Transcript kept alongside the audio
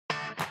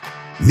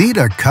Need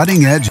a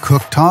cutting-edge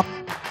cooktop?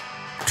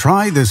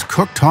 Try this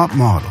cooktop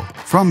model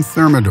from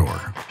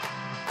Thermador.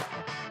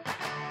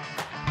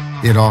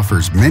 It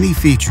offers many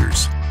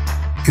features: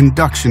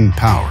 induction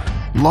power,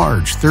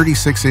 large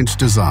 36-inch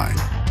design,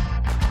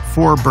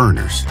 4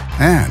 burners,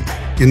 and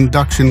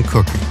induction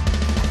cooking,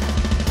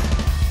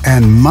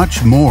 and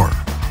much more.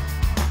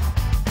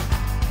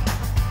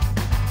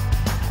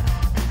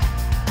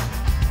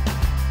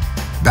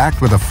 Backed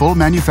with a full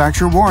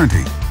manufacturer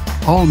warranty,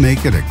 all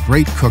make it a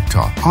great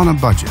cooktop on a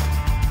budget.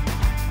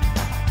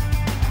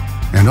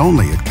 And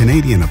only at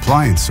Canadian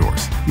Appliance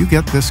Source, you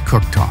get this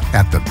cooktop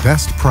at the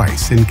best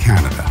price in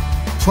Canada.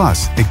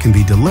 Plus, it can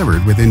be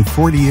delivered within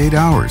 48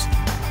 hours.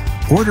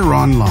 Order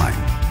online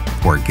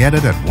or get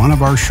it at one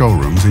of our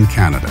showrooms in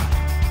Canada.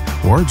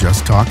 Or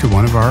just talk to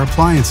one of our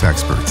appliance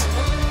experts.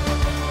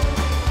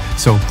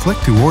 So click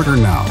to order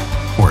now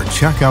or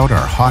check out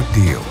our hot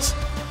deals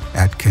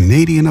at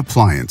Canadian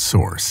Appliance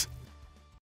Source.